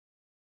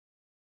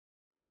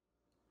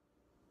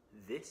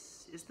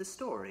This is the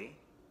story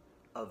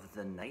of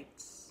the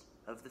Knights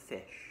of the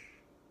Fish.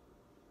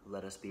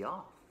 Let us be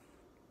off.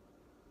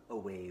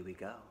 Away we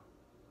go.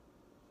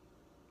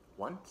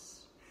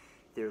 Once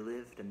there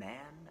lived a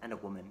man and a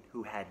woman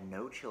who had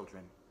no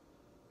children.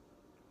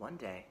 One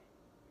day,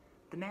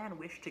 the man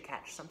wished to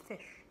catch some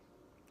fish,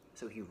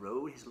 so he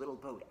rowed his little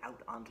boat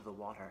out onto the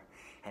water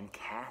and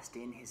cast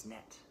in his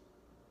net.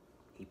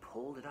 He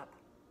pulled it up,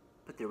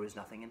 but there was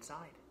nothing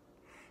inside.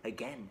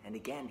 Again and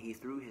again he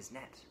threw his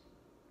net,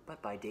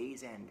 but by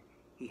day's end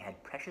he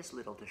had precious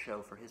little to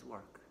show for his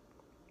work.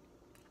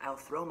 "I'll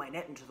throw my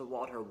net into the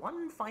water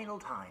one final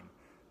time,"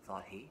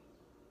 thought he.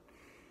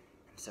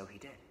 And so he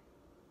did.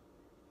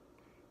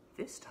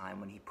 This time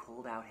when he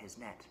pulled out his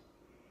net,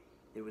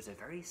 there was a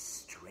very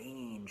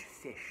strange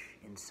fish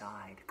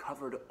inside,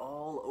 covered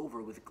all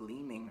over with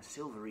gleaming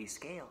silvery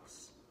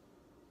scales.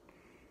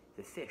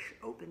 The fish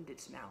opened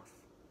its mouth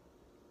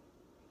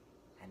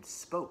and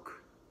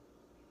spoke.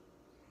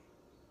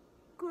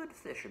 "Good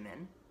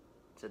fisherman,"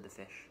 said the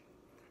fish,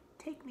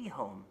 "take me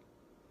home.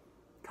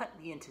 Cut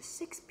me into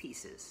 6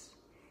 pieces.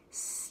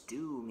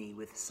 Stew me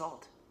with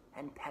salt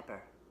and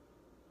pepper,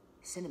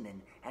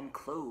 cinnamon and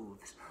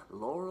cloves,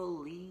 laurel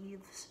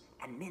leaves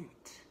and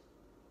mint.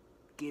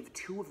 Give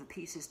 2 of the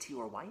pieces to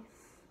your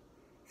wife,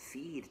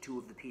 feed 2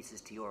 of the pieces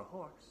to your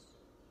horse,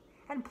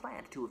 and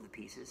plant 2 of the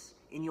pieces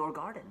in your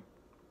garden."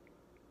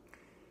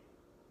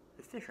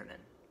 The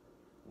fisherman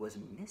was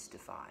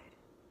mystified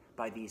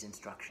by these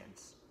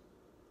instructions.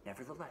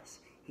 Nevertheless,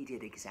 he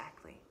did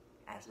exactly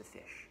as the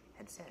fish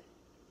had said.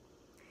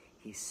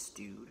 He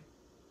stewed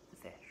the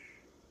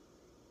fish,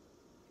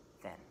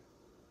 then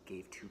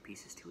gave 2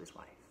 pieces to his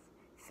wife,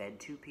 fed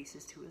 2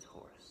 pieces to his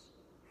horse,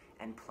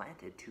 and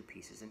planted 2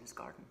 pieces in his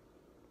garden.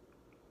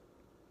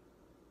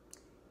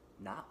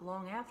 Not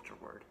long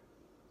afterward,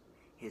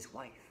 his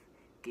wife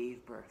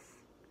gave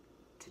birth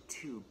to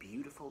 2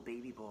 beautiful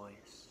baby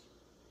boys.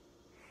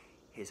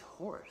 His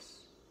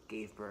horse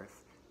gave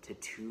birth to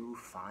 2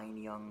 fine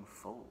young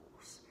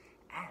foals,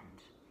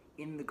 and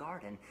in the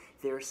garden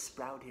there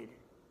sprouted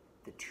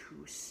the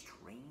 2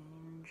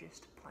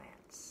 strangest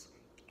plants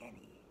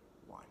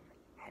anyone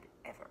had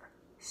ever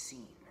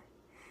seen.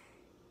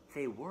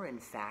 They were, in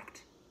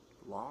fact,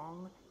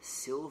 long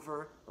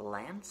silver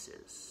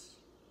lances,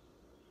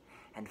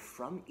 and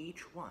from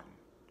each one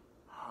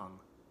hung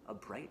a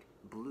bright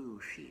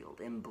blue shield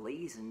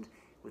emblazoned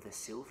with a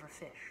silver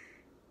fish.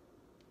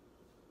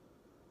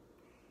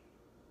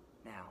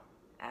 Now,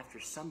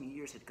 after some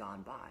years had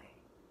gone by,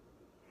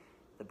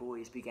 the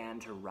boys began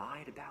to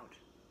ride about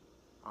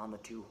on the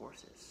 2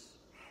 horses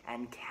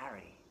and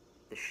carry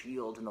the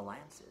shield and the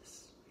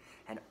lances,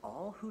 and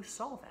all who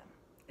saw them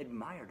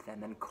admired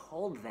them and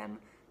called them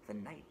the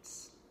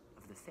Knights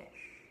of the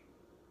Fish.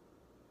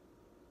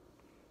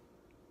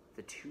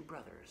 The 2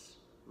 brothers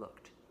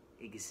looked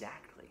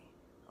exactly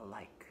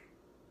alike.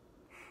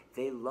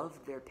 They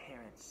loved their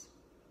parents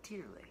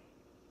dearly,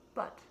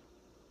 but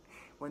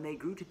when they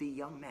grew to be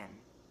young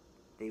men,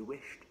 they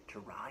wished to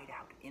ride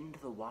out into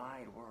the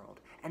wide world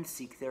and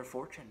seek their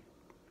fortune.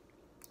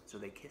 So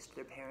they kissed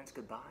their parents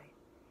goodbye,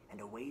 and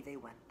away they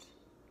went.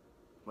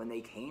 When they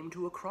came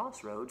to a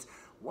crossroads,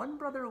 one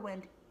brother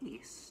went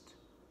east,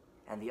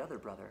 and the other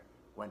brother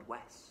went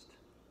west.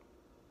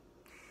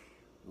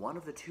 One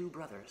of the 2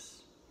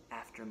 brothers,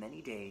 after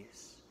many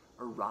days,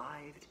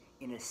 arrived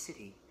in a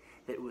city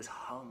that was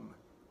hung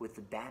with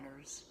the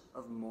banners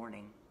of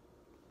mourning.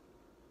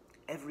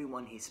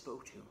 Everyone he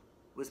spoke to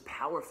was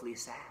powerfully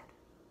sad.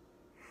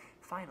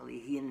 Finally,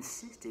 he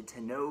insisted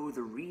to know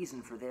the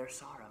reason for their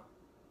sorrow,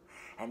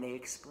 and they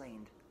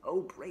explained,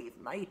 "Oh, brave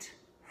knight,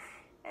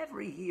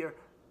 every year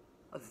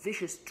a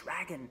vicious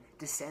dragon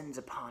descends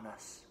upon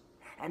us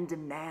and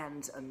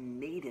demands a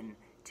maiden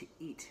to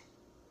eat.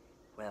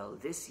 Well,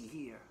 this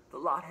year the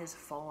lot has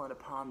fallen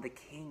upon the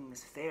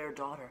king's fair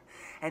daughter,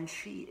 and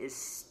she is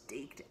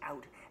staked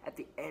out at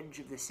the edge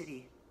of the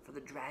city for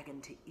the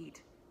dragon to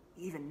eat,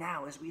 even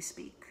now as we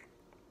speak."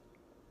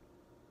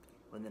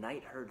 When the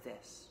knight heard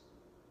this,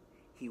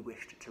 he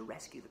wished to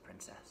rescue the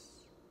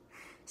princess,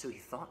 so he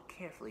thought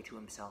carefully to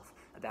himself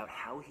about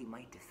how he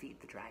might defeat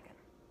the dragon.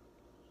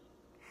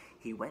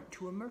 He went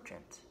to a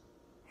merchant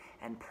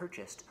and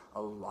purchased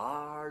a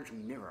large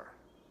mirror.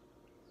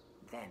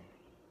 Then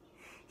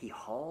he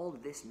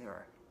hauled this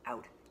mirror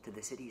out to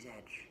the city's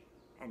edge,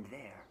 and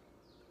there,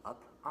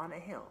 up on a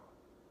hill,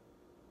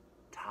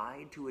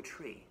 tied to a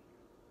tree,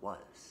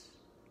 was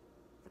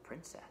the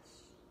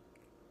princess.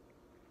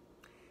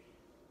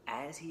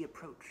 As he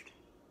approached,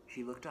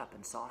 she looked up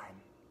and saw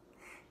him.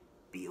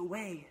 Be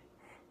away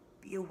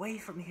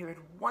from here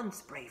at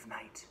once, brave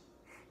knight.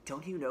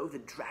 Don't you know the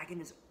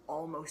dragon is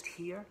almost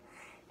here?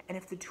 And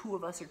if the 2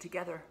 of us are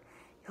together,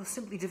 he'll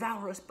simply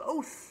devour us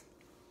both,"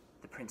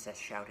 the princess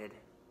shouted.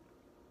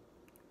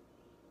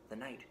 The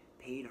knight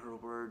paid her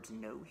words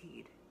no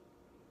heed.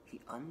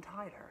 He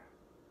untied her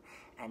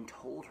and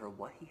told her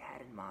what he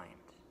had in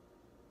mind.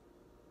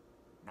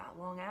 Not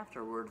long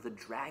afterward, the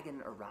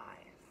dragon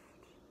arrived.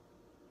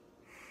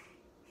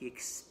 He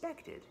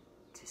expected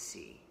to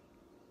see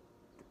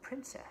the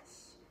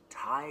princess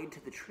tied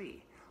to the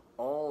tree,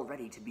 all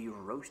ready to be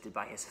roasted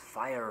by his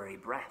fiery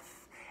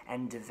breath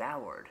and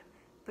devoured.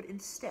 But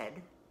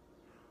instead,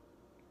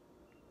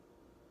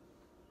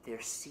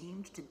 there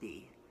seemed to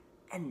be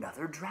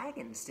another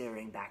dragon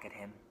staring back at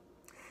him,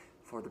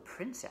 for the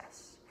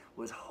princess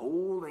was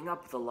holding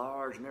up the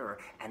large mirror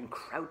and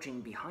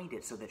crouching behind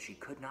it so that she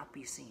could not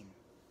be seen.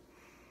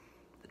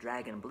 The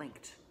dragon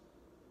blinked.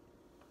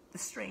 The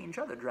strange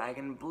other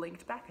dragon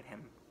blinked back at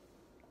him.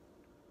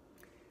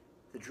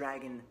 The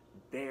dragon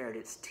bared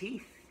its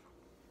teeth.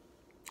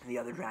 The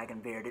other dragon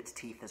bared its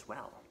teeth as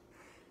well.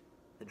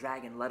 The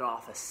dragon let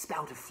off a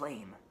spout of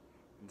flame,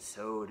 and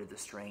so did the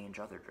strange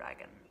other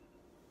dragon.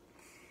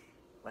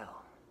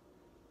 Well,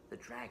 the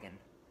dragon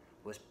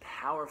was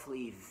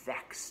powerfully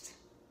vexed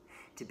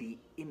to be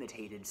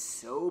imitated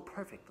so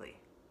perfectly.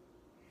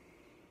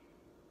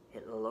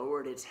 It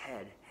lowered its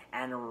head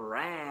and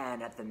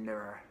ran at the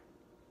mirror.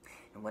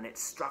 And when it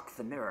struck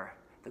the mirror,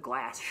 the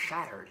glass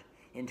shattered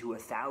into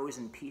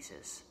 1,000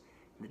 pieces.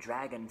 The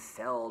dragon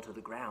fell to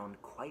the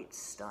ground quite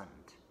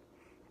stunned.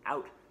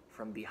 Out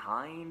from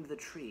behind the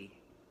tree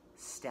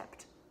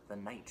stepped the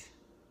knight.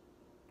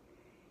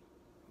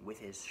 With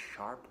his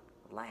sharp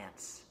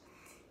lance,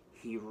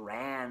 he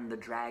ran the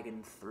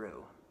dragon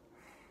through.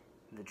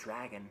 The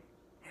dragon,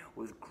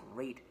 with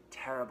great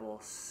terrible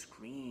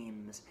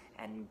screams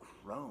and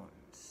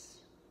groans,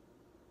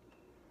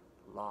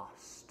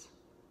 lost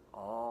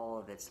all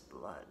of its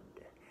blood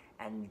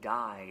and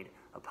died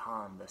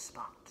upon the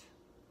spot.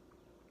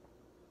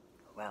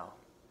 Well,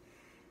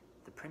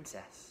 the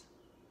princess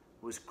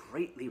was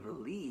greatly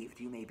relieved,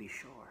 you may be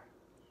sure.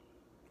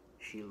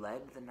 She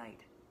led the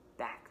knight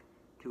back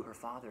to her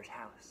father's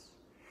house.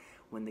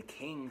 When the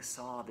king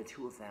saw the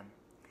two of them,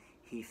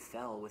 he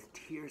fell with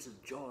tears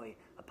of joy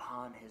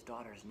upon his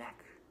daughter's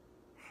neck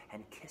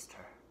and kissed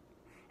her,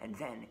 and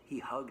then he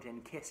hugged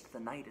and kissed the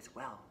knight as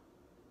well.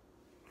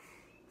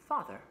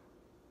 "Father,"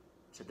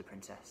 said the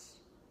princess,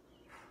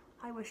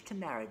 "I wish to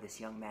marry this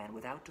young man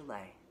without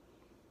delay."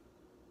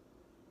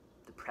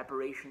 The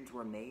preparations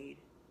were made,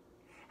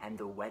 and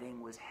the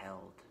wedding was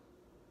held.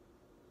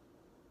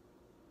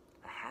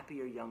 A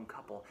happier young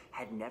couple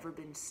had never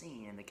been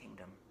seen in the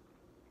kingdom.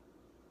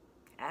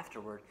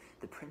 Afterward,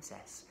 the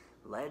princess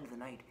led the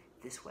knight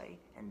this way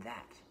and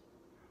that,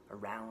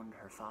 around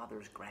her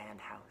father's grand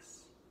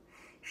house.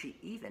 She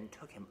even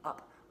took him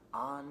up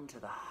onto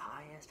the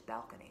highest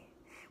balcony,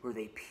 where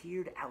they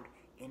peered out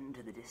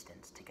into the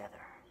distance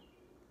together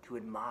to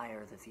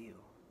admire the view.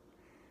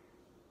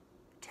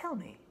 "Tell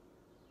me,"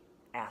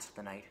 asked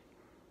the knight,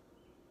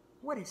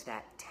 "what is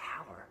that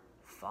tower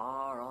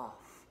far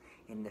off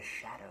in the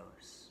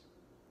shadows?"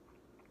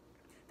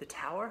 "The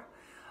tower?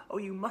 Oh,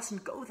 you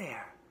mustn't go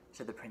there,"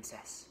 said the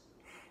princess.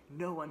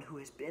 "No one who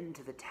has been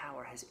to the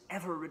tower has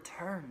ever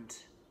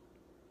returned."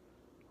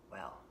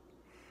 Well,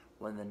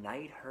 when the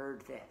knight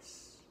heard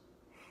this,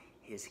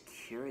 his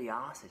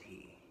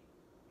curiosity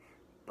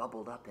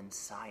bubbled up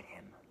inside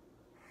him.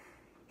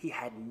 He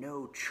had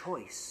no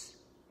choice.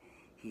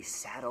 He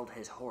saddled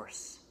his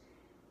horse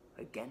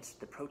against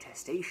the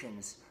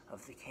protestations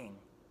of the king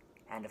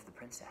and of the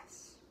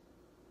princess.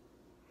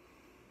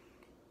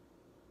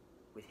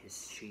 With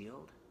his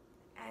shield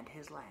and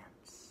his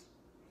lance,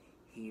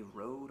 he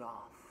rode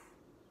off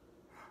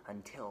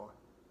until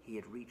he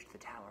had reached the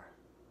tower.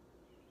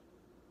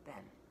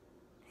 Then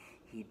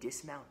he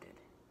dismounted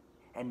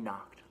and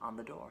knocked on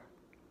the door.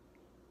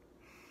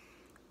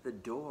 The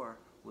door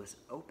was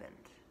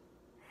opened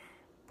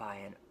by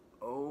an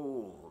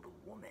old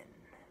woman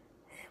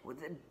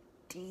with a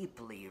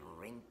deeply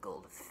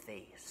wrinkled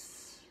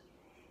face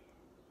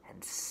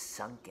and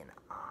sunken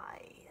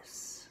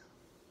eyes.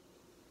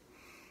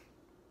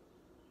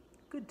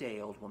 "Good day,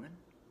 old woman,"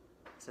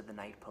 said the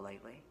knight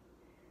politely.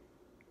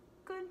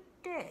 "Good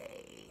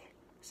day,"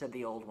 said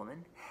the old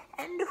woman.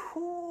 "And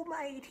who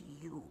might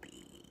you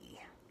be?"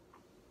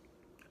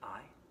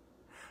 "I?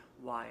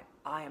 Why,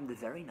 I am the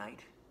very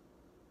knight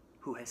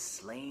who has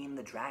slain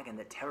the dragon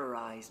that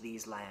terrorized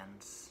these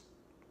lands."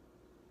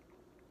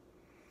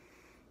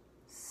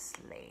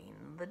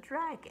 "Slain the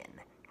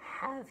dragon,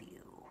 have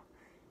you?"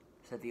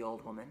 said the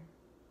old woman.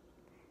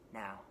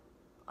 Now,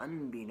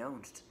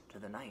 unbeknownst to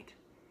the knight,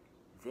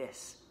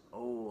 this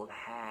old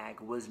hag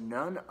was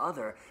none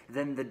other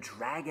than the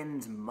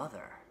dragon's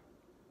mother.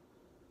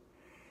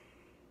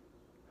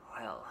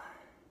 Well,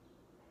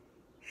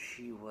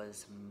 she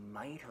was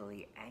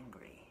mightily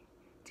angry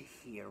to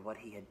hear what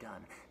he had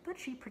done, but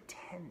she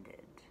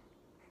pretended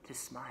to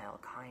smile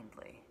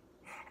kindly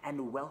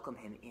and welcome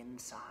him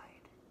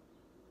inside.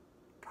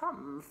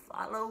 "Come,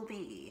 follow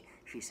me,"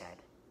 she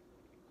said.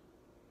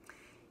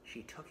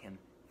 She took him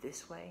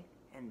this way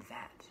and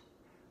that,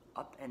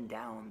 up and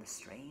down the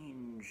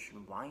strange,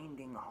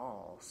 winding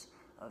halls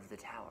of the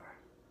tower.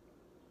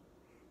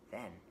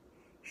 Then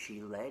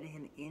she led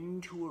him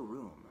into a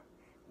room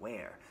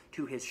where,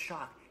 to his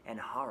shock and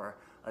horror,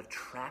 a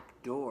trap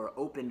door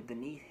opened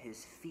beneath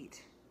his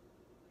feet.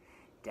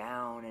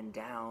 Down and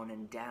down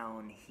and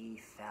down he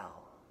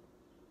fell.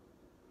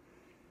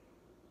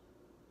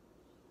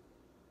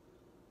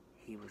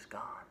 He was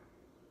gone.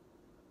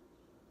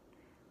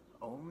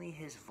 only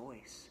his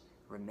voice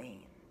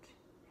remained,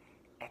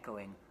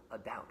 echoing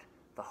about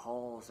the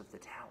halls of the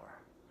tower,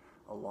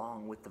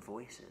 along with the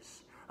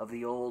voices of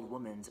the old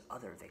woman's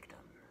other victims.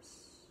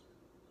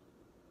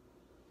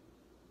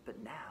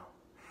 But now,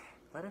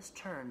 let us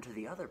turn to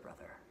the other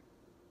brother.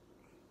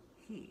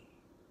 He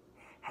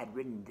had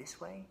ridden this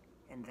way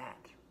and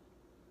that,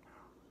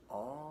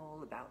 all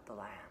about the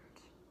land.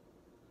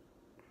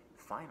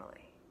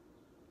 Finally,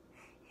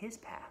 his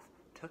path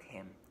took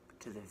him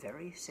to the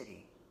very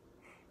city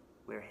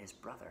where his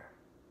brother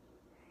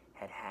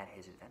had had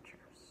his adventures.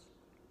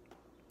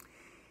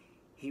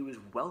 He was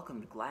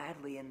welcomed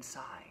gladly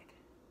inside,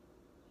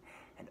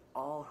 and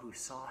all who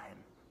saw him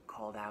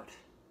called out,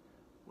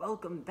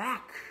 "Welcome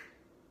back!"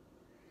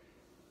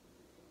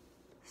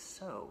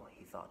 So,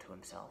 he thought to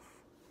himself,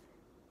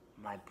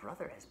 my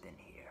brother has been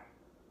here,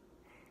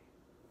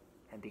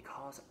 and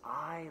because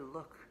I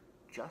look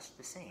just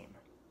the same,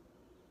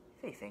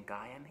 they think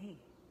I am he.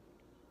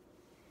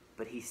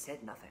 But he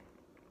said nothing.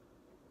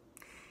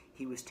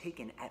 He was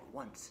taken at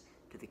once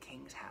to the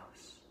king's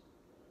house,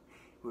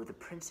 where the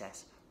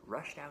princess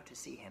rushed out to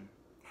see him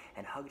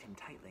and hugged him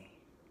tightly.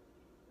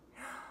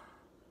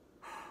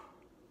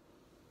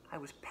 "I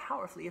was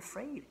powerfully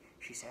afraid,"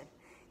 she said.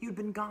 "You'd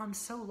been gone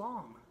so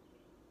long.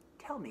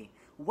 Tell me,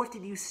 what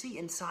did you see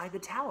inside the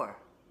tower?"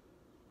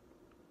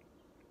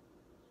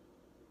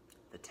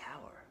 "The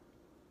tower,"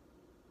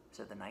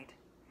 said the knight.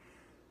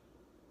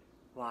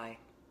 "Why,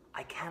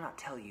 I cannot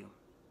tell you,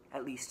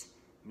 at least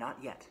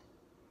not yet.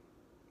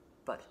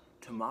 But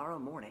tomorrow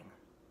morning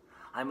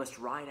I must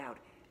ride out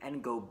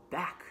and go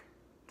back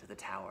to the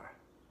tower."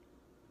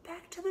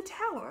 "Back to the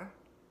tower?"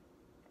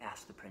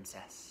 asked the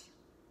princess.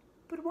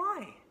 "But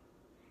why?"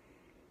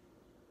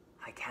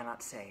 "I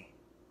cannot say,"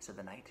 said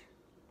the knight.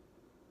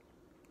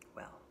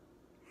 Well,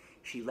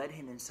 she led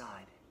him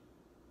inside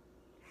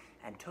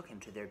and took him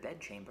to their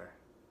bedchamber.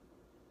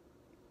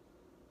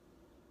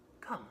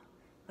 "Come,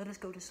 let us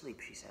go to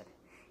sleep," she said.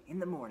 "In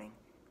the morning,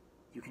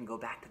 you can go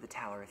back to the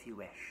tower if you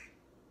wish."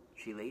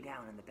 She lay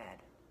down in the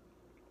bed.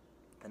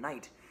 The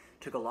knight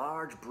took a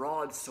large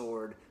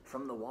broadsword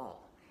from the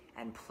wall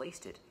and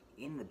placed it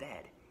in the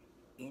bed,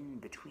 in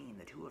between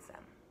the two of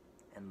them,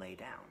 and lay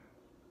down.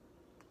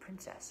 The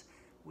princess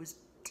was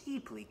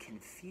deeply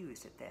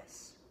confused at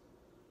this,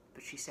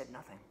 but she said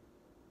nothing.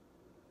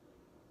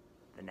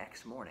 The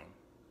next morning,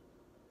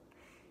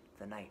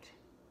 the knight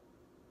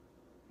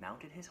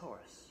mounted his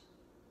horse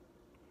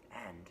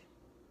and,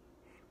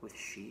 with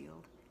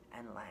shield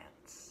and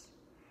lance,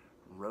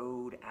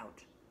 rode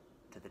out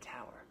to the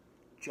tower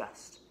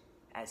just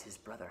as his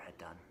brother had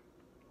done.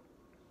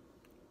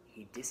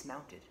 He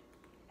dismounted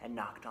and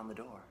knocked on the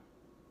door.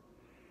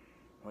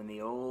 When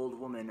the old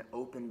woman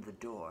opened the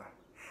door,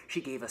 she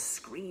gave a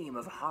scream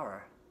of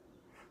horror,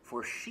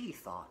 for she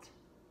thought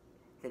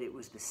that it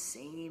was the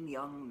same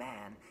young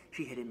man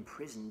she had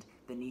imprisoned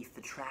beneath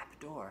the trap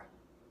door,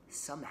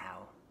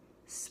 somehow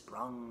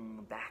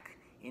sprung back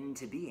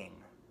into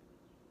being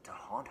to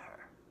haunt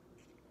her.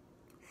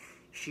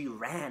 She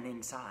ran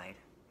inside.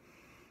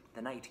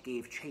 The knight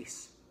gave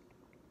chase.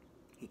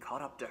 He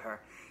caught up to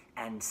her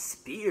and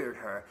speared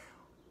her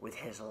with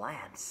his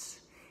lance.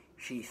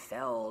 She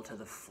fell to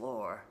the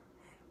floor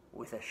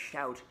with a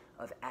shout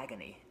of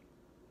agony.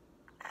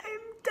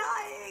 "I'm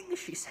dying,"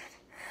 she said.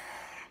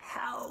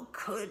 "How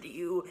could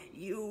you,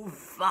 you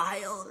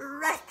vile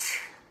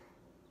wretch?"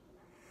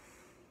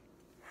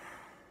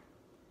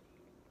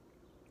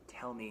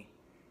 "Tell me,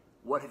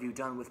 what have you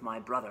done with my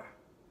brother?"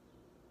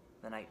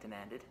 the knight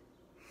demanded.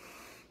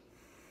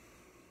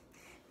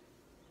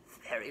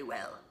 "Very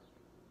well.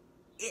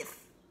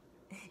 If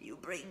you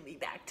bring me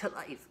back to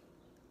life,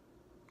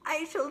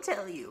 I shall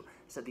tell you,"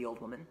 said the old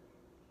woman.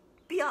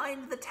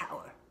 "Behind the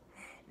tower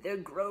there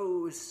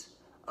grows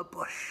a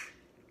bush.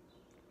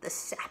 The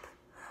sap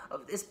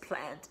of this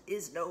plant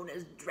is known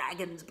as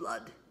dragon's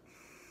blood.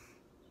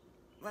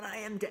 When I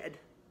am dead,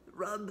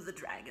 rub the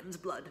dragon's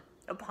blood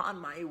upon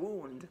my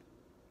wound,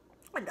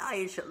 and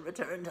I shall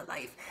return to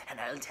life, and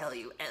I'll tell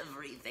you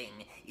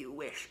everything you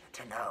wish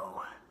to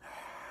know."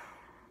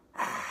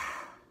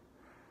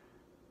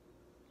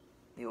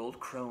 The old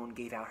crone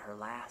gave out her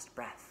last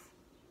breath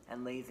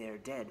and lay there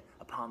dead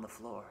upon the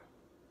floor.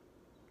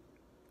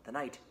 The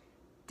knight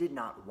did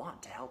not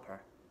want to help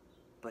her,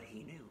 but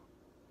he knew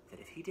that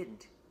if he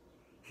didn't,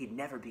 he'd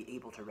never be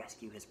able to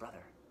rescue his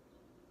brother.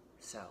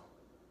 So,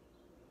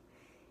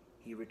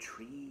 he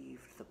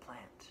retrieved the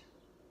plant,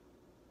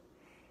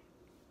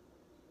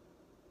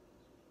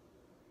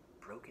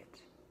 broke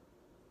it,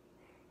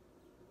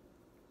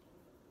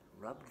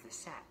 rubbed the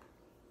sap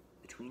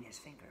between his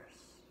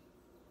fingers,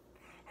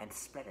 and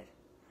spread it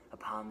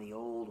upon the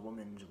old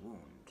woman's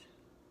wound.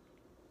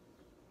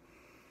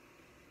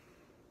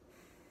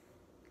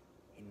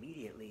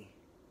 Immediately,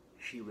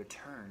 she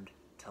returned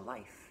to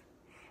life,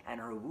 and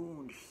her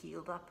wound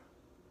healed up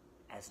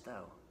as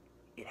though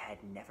it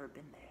had never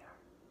been there.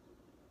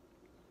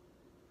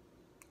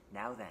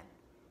 "Now then,"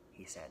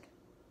 he said,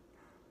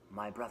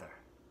 "my brother."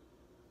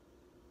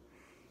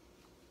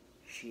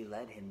 She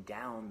led him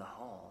down the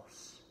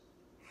halls,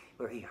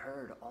 where he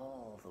heard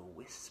all the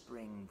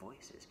whispering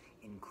voices,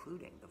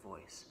 including the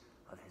voice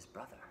of his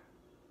brother.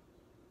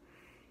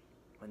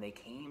 When they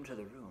came to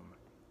the room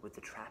with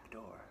the trap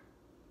door,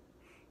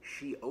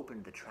 she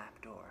opened the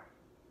trap door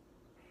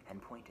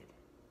and pointed.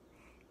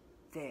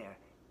 "There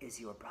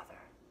is your brother,"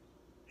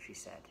 she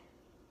said.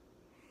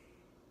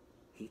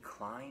 He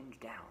climbed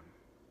down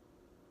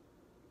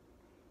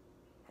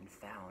and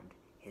found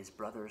his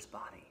brother's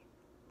body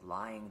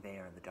lying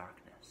there in the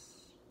darkness.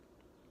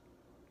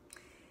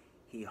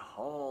 He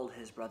hauled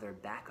his brother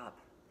back up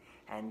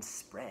and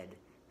spread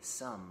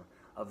some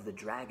of the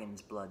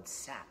dragon's blood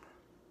sap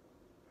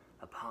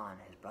upon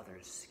his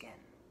brother's skin,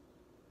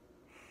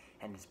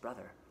 and his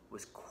brother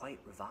was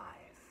quite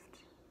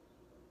revived.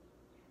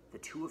 The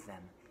two of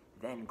them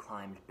then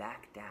climbed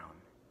back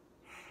down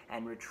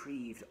and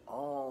retrieved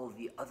all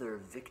the other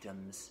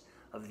victims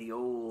of the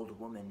old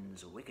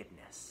woman's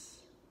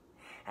wickedness,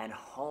 and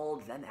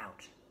hauled them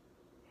out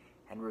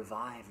and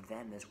revived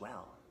them as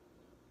well.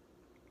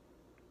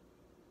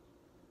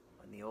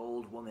 When the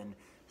old woman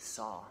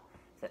saw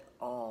that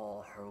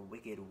all her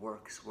wicked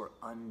works were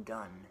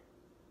undone,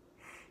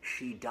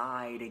 she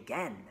died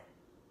again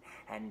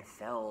and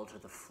fell to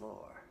the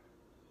floor.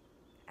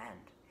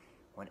 And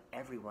when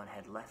everyone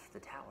had left the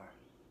tower,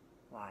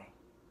 why,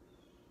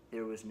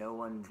 there was no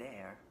one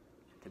there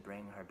to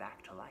bring her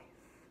back to life.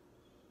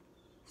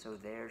 So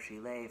there she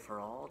lay for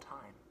all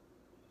time.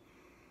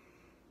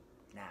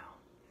 Now,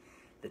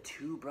 the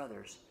two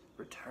brothers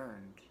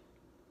returned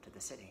to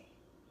the city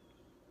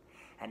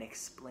and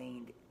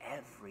explained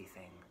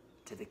everything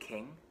to the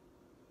king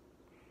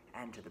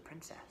and to the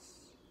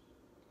princess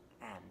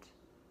and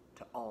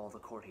to all the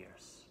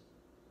courtiers.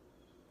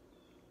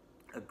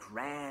 A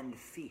grand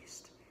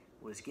feast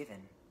was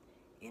given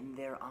in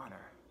their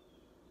honor,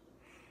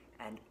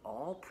 and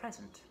all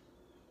present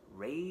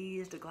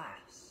raised a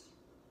glass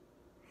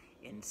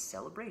in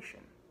celebration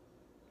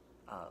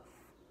of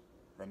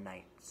the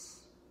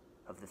Knights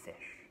of the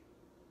Fish.